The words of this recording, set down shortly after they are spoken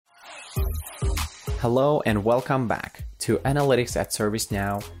Hello and welcome back to Analytics at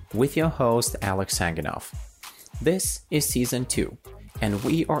ServiceNow with your host Alex Sanginov. This is Season 2, and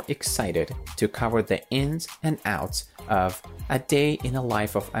we are excited to cover the ins and outs of a day in the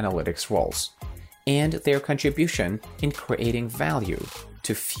life of analytics roles and their contribution in creating value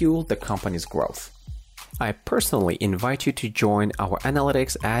to fuel the company's growth. I personally invite you to join our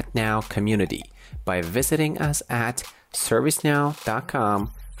Analytics at Now community by visiting us at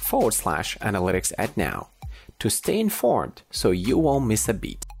servicenow.com/analytics at now to stay informed so you won't miss a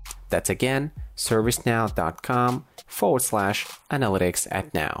beat. That's again, servicenow.com/analytics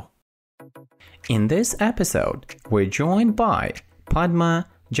at now. In this episode, we're joined by Padma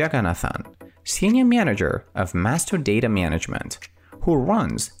Jagannathan, Senior Manager of Master Data Management, who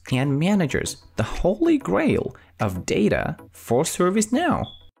runs and manages the holy grail of data for ServiceNow.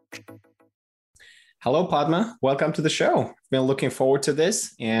 Hello, Padma. Welcome to the show. Been looking forward to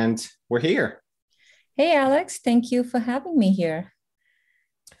this, and we're here. Hey, Alex. Thank you for having me here.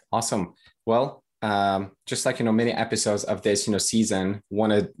 Awesome. Well, just like, many episodes of this, season,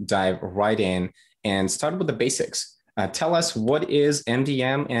 want to dive right in and start with the basics. Tell us, what is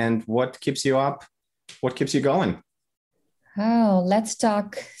MDM and what keeps you up? What keeps you going? Oh, let's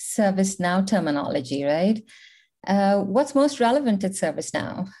talk ServiceNow terminology, right? What's most relevant at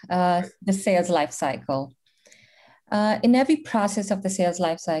ServiceNow? The sales lifecycle. In every process of the sales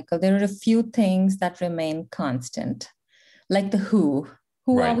lifecycle, there are a few things that remain constant, like the who.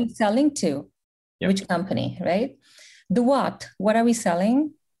 Who Right. are we selling to? Yep. Which company, right? The what are we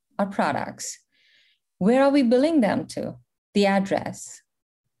selling? Our products. Where are we billing them to? The address.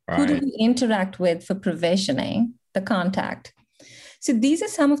 Right. Who do we interact with for provisioning? The contact. So these are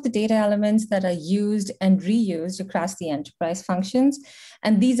some of the data elements that are used and reused across the enterprise functions,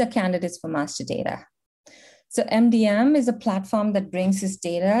 and these are candidates for master data. So MDM is a platform that brings this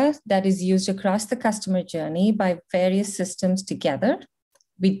data that is used across the customer journey by various systems together.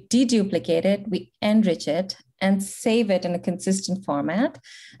 We deduplicate it, we enrich it, and save it in a consistent format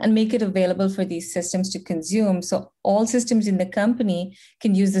and make it available for these systems to consume so all systems in the company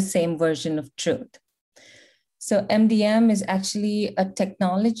can use the same version of truth. So MDM is actually a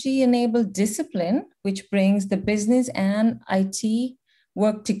technology-enabled discipline which brings the business and IT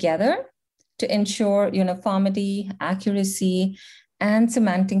work together to ensure uniformity, accuracy, and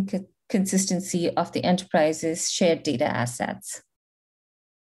semantic consistency of the enterprise's shared data assets.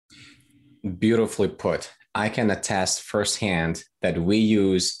 Beautifully put. I can attest firsthand that we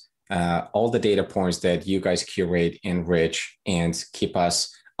use all the data points that you guys curate, enrich, and keep us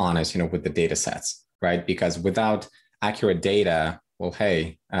honest, with the data sets. Right? Because without accurate data, well,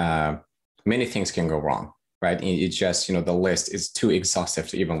 hey, many things can go wrong, right? It's just, the list is too exhaustive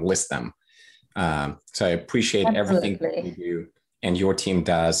to even list them. So I appreciate everything that you do and your team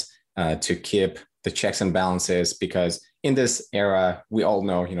does to keep the checks and balances, because in this era, we all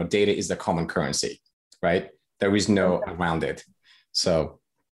know, data is the common currency, right? There is no around it. So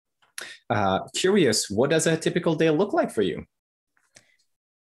curious, what does a typical day look like for you?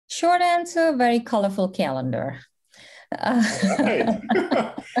 Short answer, very colorful calendar.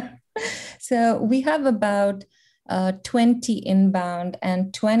 So we have about 20 inbound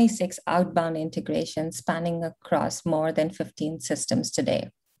and 26 outbound integrations spanning across more than 15 systems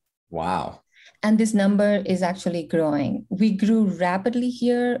today. Wow. And this number is actually growing. We grew rapidly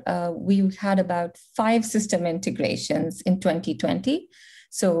here. We had about 5 system integrations in 2020.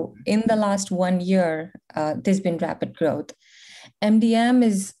 So in the last 1 year, there's been rapid growth. MDM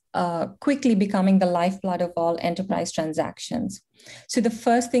is quickly becoming the lifeblood of all enterprise transactions. So the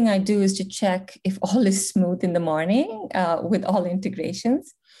first thing I do is to check if all is smooth in the morning with all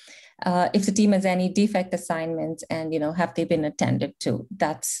integrations. If the team has any defect assignments and, have they been attended to?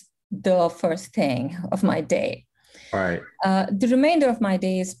 That's the first thing of my day. All right. The remainder of my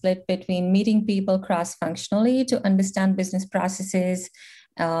day is split between meeting people cross-functionally to understand business processes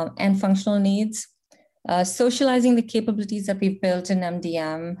and functional needs, socializing the capabilities that we've built in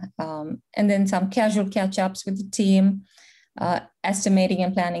MDM, and then some casual catch-ups with the team, estimating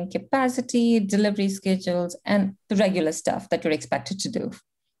and planning capacity, delivery schedules, and the regular stuff that you're expected to do.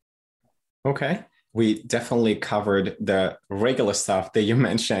 Okay. We definitely covered the regular stuff that you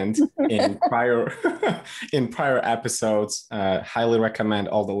mentioned in prior episodes. Highly recommend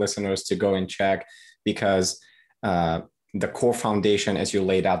all the listeners to go and check, because the core foundation, as you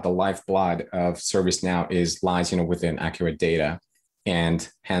laid out, the lifeblood of ServiceNow lies within accurate data, and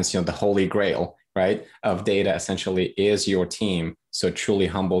hence the holy grail, right, of data essentially is your team. So truly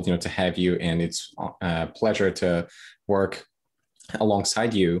humbled to have you, and it's a pleasure to work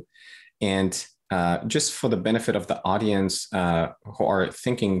alongside you. And just for the benefit of the audience who are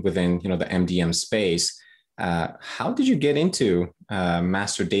thinking within, the MDM space, how did you get into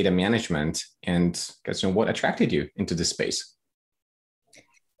master data management, and what attracted you into this space?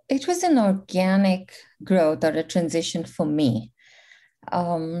 It was an organic growth or a transition for me.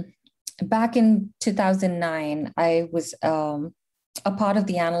 Back in 2009, I was a part of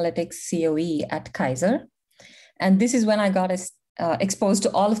the analytics COE at Kaiser. And this is when I got exposed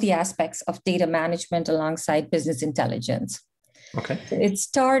to all of the aspects of data management alongside business intelligence. Okay. It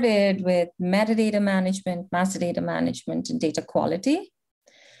started with metadata management, master data management, and data quality.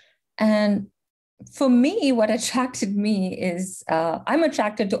 And for me, what attracted me is I'm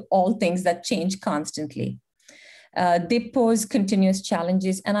attracted to all things that change constantly. They pose continuous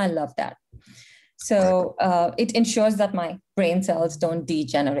challenges, and I love that. So it ensures that my brain cells don't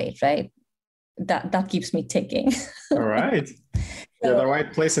degenerate, right? That keeps me ticking. All right. You're the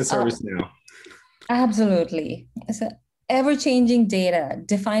right place in ServiceNow. Absolutely. So ever-changing data,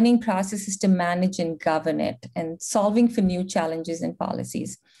 defining processes to manage and govern it, and solving for new challenges and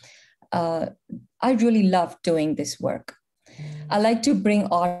policies. I really love doing this work. I like to bring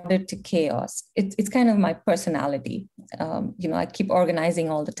order to chaos. It's kind of my personality. I keep organizing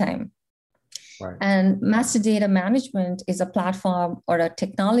all the time. Right. And master data management is a platform or a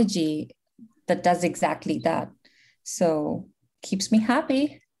technology that does exactly that. So keeps me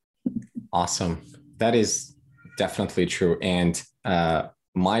happy. Awesome. That is definitely true. And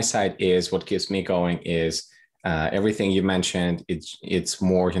my side is what keeps me going is everything you mentioned. It's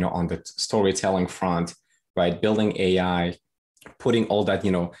more, on the storytelling front, right? Building AI, putting all that,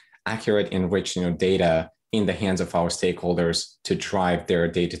 accurate, enriched, data in the hands of our stakeholders to drive their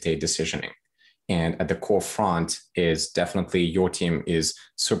day-to-day decisioning. And at the core front is definitely your team is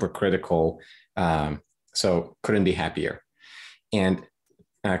super critical. So couldn't be happier. And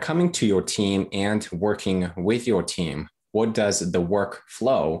coming to your team and working with your team, what does the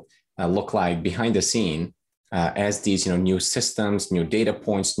workflow look like behind the scene as these new systems, new data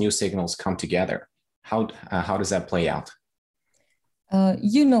points, new signals come together? How does that play out?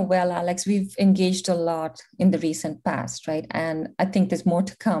 Well, Alex, we've engaged a lot in the recent past, right? And I think there's more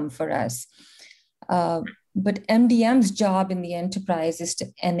to come for us. But MDM's job in the enterprise is to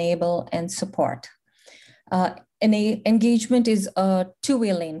enable and support. Engagement is a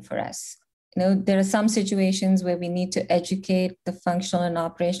two-way lane for us. There are some situations where we need to educate the functional and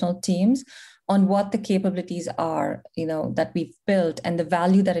operational teams on what the capabilities are, that we've built and the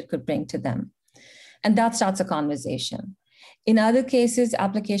value that it could bring to them. And that starts a conversation. In other cases,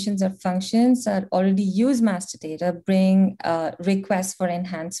 applications or functions that already use master data bring requests for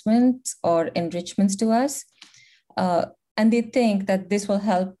enhancements or enrichments to us. And they think that this will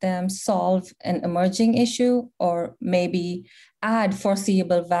help them solve an emerging issue or maybe add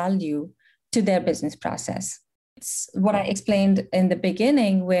foreseeable value to their business process. It's what I explained in the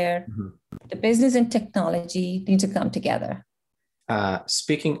beginning, where the business and technology need to come together.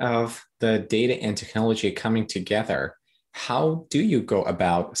 Speaking of the data and technology coming together, how do you go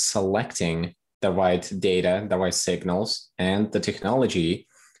about selecting the right data, the right signals, and the technology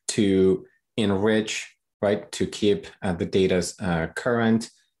to enrich, right, to keep the data's current,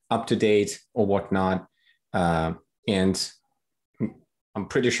 up to date, or whatnot? And I'm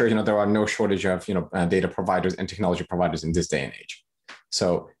pretty sure there are no shortage of data providers and technology providers in this day and age.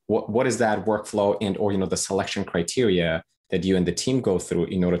 So what is that workflow and or the selection criteria that you and the team go through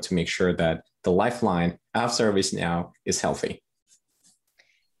in order to make sure that the lifeline of ServiceNow is healthy?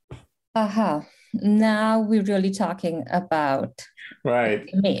 Now we're really talking about right.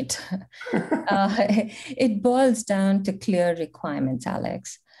 Mate. It boils down to clear requirements,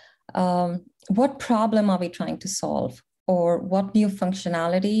 Alex. What problem are we trying to solve? Or what new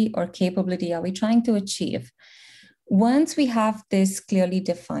functionality or capability are we trying to achieve? Once we have this clearly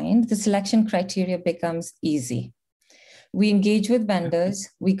defined, the selection criteria becomes easy. We engage with vendors,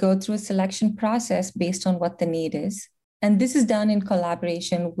 we go through a selection process based on what the need is. And this is done in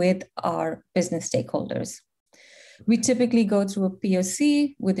collaboration with our business stakeholders. We typically go through a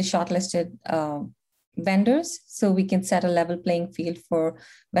POC with the shortlisted vendors so we can set a level playing field for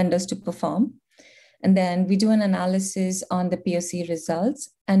vendors to perform. And then we do an analysis on the POC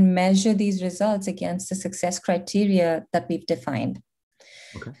results and measure these results against the success criteria that we've defined.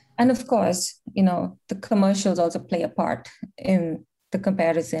 Okay. And of course, the commercials also play a part in the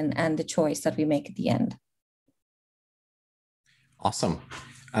comparison and the choice that we make at the end. Awesome.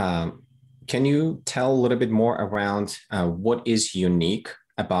 Can you tell a little bit more around what is unique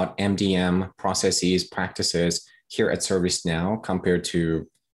about MDM processes, practices here at ServiceNow compared to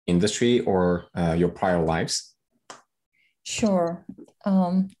industry or your prior lives? Sure.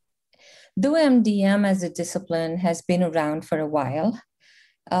 Though MDM as a discipline has been around for a while,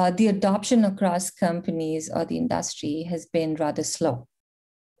 the adoption across companies or the industry has been rather slow.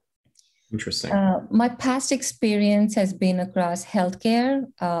 Interesting. My past experience has been across healthcare,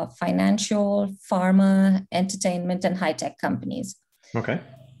 financial, pharma, entertainment, and high-tech companies. Okay.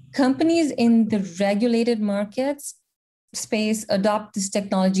 Companies in the regulated markets space adopt this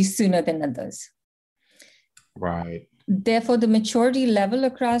technology sooner than others. Right. Therefore, the maturity level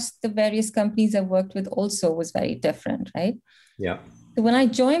across the various companies I worked with also was very different, right? Yeah. So when I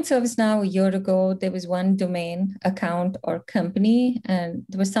joined ServiceNow a year ago, there was one domain, account, or company, and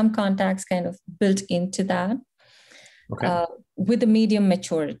there were some contacts kind of built into that with a medium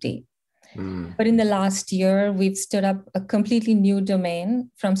maturity. But in the last year, we've stood up a completely new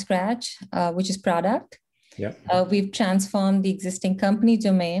domain from scratch, which is product. Yep. We've transformed the existing company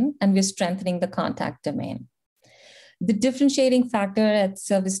domain, and we're strengthening the contact domain. The differentiating factor at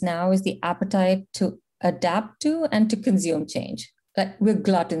ServiceNow is the appetite to adapt to and to consume change. Like we're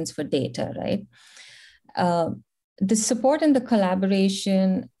gluttons for data, right? The support and the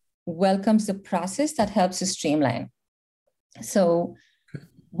collaboration welcomes the process that helps us streamline. So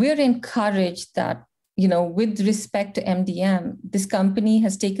we're encouraged that, with respect to MDM, this company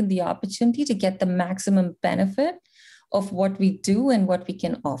has taken the opportunity to get the maximum benefit of what we do and what we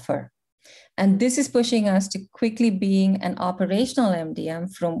can offer. And this is pushing us to quickly being an operational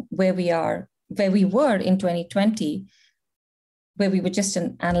MDM from where we were in 2020, where we were just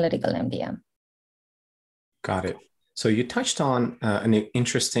an analytical MDM. Got it. So you touched on an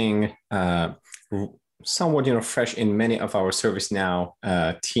interesting, somewhat fresh in many of our ServiceNow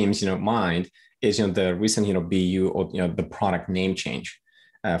teams mind is the recent BU or the product name change.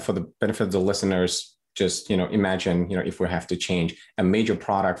 For the benefit of the listeners, just imagine if we have to change a major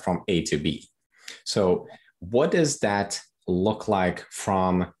product from A to B. So what does that look like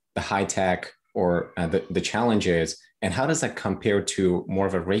from the high tech or the challenges, and how does that compare to more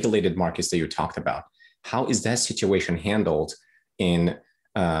of a regulated markets that you talked about? How is that situation handled in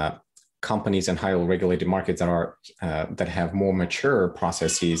companies and highly regulated markets that have more mature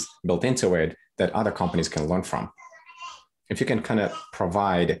processes built into it that other companies can learn from? If you can kind of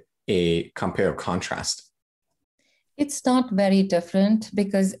provide a compare or contrast. It's not very different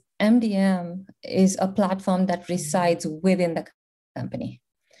because MDM is a platform that resides within the company.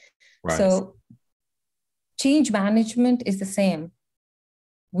 Right. So change management is the same.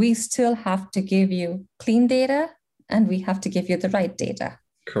 We still have to give you clean data and we have to give you the right data.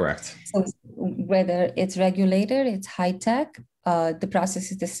 Correct. So whether it's regulated, it's high tech, the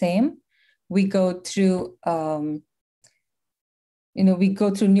process is the same. We go through,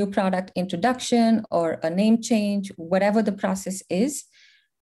 new product introduction or a name change, whatever the process is.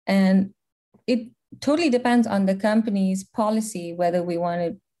 And it totally depends on the company's policy, whether we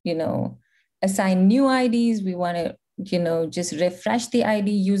want to, assign new IDs, we want to, just refresh the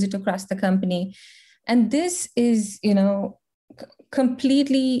ID, use it across the company. And this is,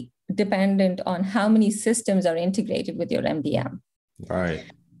 completely dependent on how many systems are integrated with your MDM. Right.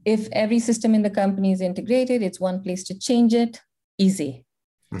 If every system in the company is integrated, it's one place to change it, easy.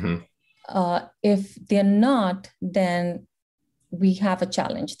 Mm-hmm. If they're not, then we have a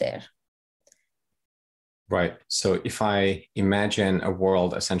challenge there. Right. So if I imagine a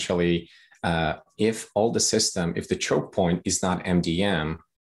world essentially, if the choke point is not MDM,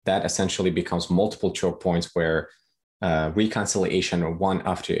 that essentially becomes multiple choke points where reconciliation or one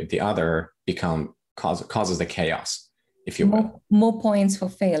after the other causes the chaos, if you will. More points for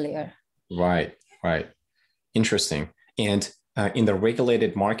failure. Right. Interesting. And in the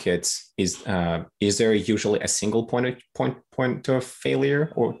regulated markets, is there usually a single point of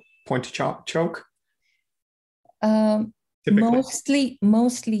failure or point to choke?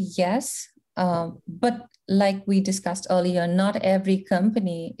 Mostly yes. But like we discussed earlier, not every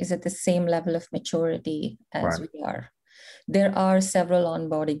company is at the same level of maturity as we are. There are several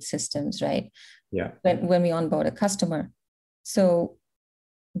onboarding systems, right? Yeah. When we onboard a customer. So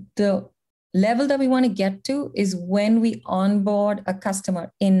the level that we want to get to is when we onboard a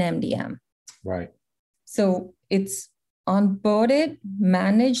customer in MDM. Right. So it's onboarded,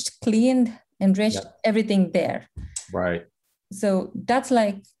 managed, cleaned, enriched, everything there. Right. So that's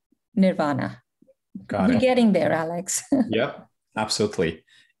like nirvana. Got it. We're getting there, Alex. Yep, absolutely.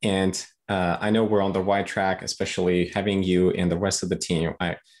 And I know we're on the right track, especially having you and the rest of the team.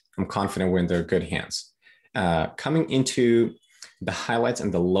 I'm confident we're in their good hands. Coming into the highlights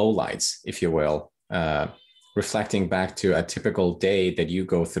and the lowlights, if you will, reflecting back to a typical day that you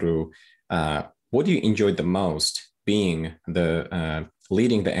go through, what do you enjoy the most being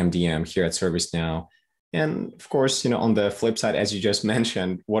leading the MDM here at ServiceNow? And of course, on the flip side, as you just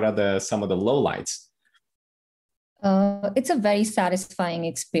mentioned, what are some of the lowlights? It's a very satisfying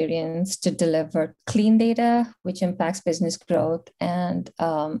experience to deliver clean data, which impacts business growth and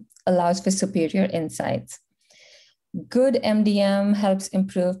allows for superior insights. Good MDM helps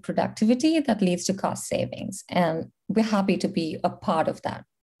improve productivity that leads to cost savings. And we're happy to be a part of that.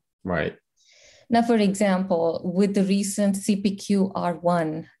 Right. Now, for example, with the recent CPQ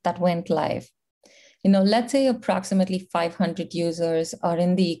R1 that went live, let's say approximately 500 users are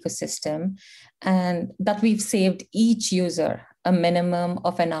in the ecosystem and that we've saved each user a minimum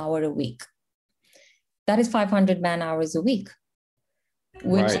of an hour a week. That is 500 man hours a week,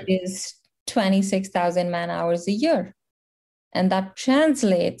 which is 26,000 man hours a year. And that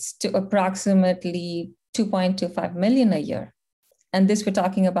translates to approximately 2.25 million a year. And this, we're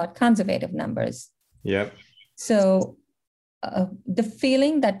talking about conservative numbers. Yep. So the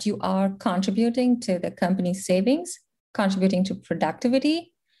feeling that you are contributing to the company's savings, contributing to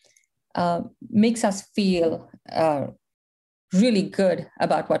productivity, makes us feel really good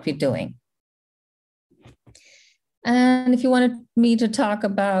about what we're doing. And if you wanted me to talk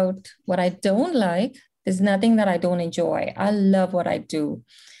about what I don't like, there's nothing that I don't enjoy. I love what I do.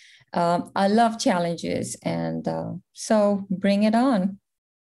 I love challenges. And so bring it on.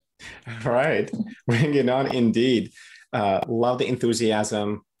 All right. Bring it on indeed. Love the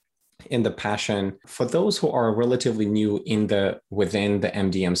enthusiasm and the passion. For those who are relatively new within the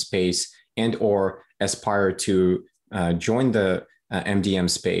MDM space and or aspire to join the MDM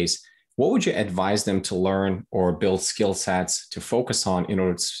space, what would you advise them to learn or build skill sets to focus on in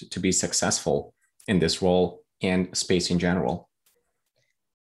order to be successful in this role and space in general?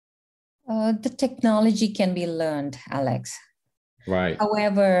 The technology can be learned, Alex. Right.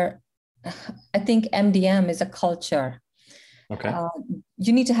 However, I think MDM is a culture. Okay.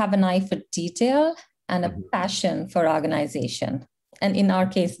 You need to have an eye for detail and a passion for organization. And in our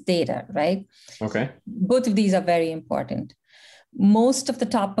case, data, right? Okay. Both of these are very important. Most of the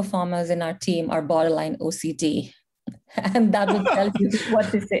top performers in our team are borderline OCD. And that will tell you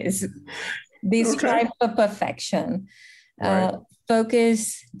what this is. They strive for perfection. Right.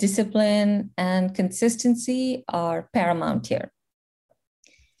 Focus, discipline, and consistency are paramount here.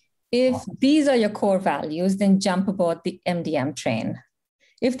 If these are your core values, then jump aboard the MDM train.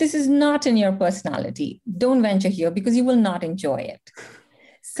 If this is not in your personality, don't venture here because you will not enjoy it.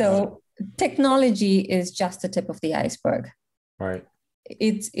 So technology is just the tip of the iceberg. Right.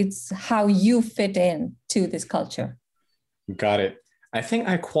 It's how you fit in to this culture. Got it. I think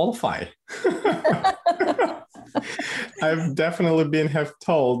I qualify. I've definitely have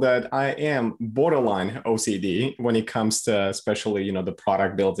told that I am borderline OCD when it comes to especially, the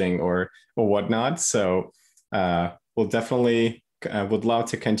product building or whatnot. So we'll definitely would love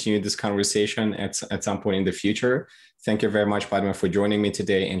to continue this conversation at some point in the future. Thank you very much, Padma, for joining me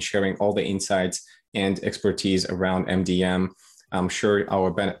today and sharing all the insights and expertise around MDM. I'm sure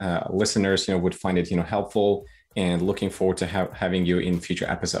our listeners, would find it, helpful, and looking forward to having you in future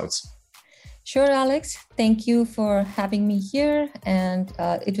episodes. Sure, Alex. Thank you for having me here. And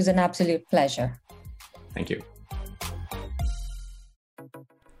it was an absolute pleasure. Thank you.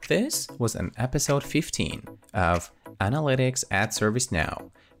 This was an episode 15 of Analytics at ServiceNow,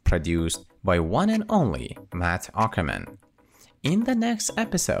 produced by one and only Matt Ackerman. In the next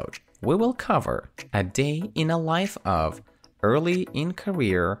episode, we will cover a day in a life of early in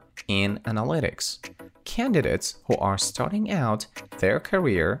career in analytics, candidates who are starting out their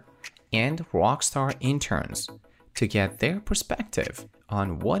career, and rockstar interns to get their perspective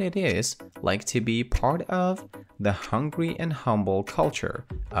on what it is like to be part of the hungry and humble culture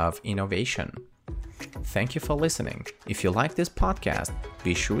of innovation. Thank you for listening. If you like this podcast,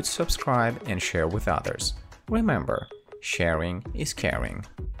 be sure to subscribe and share with others. Remember, sharing is caring.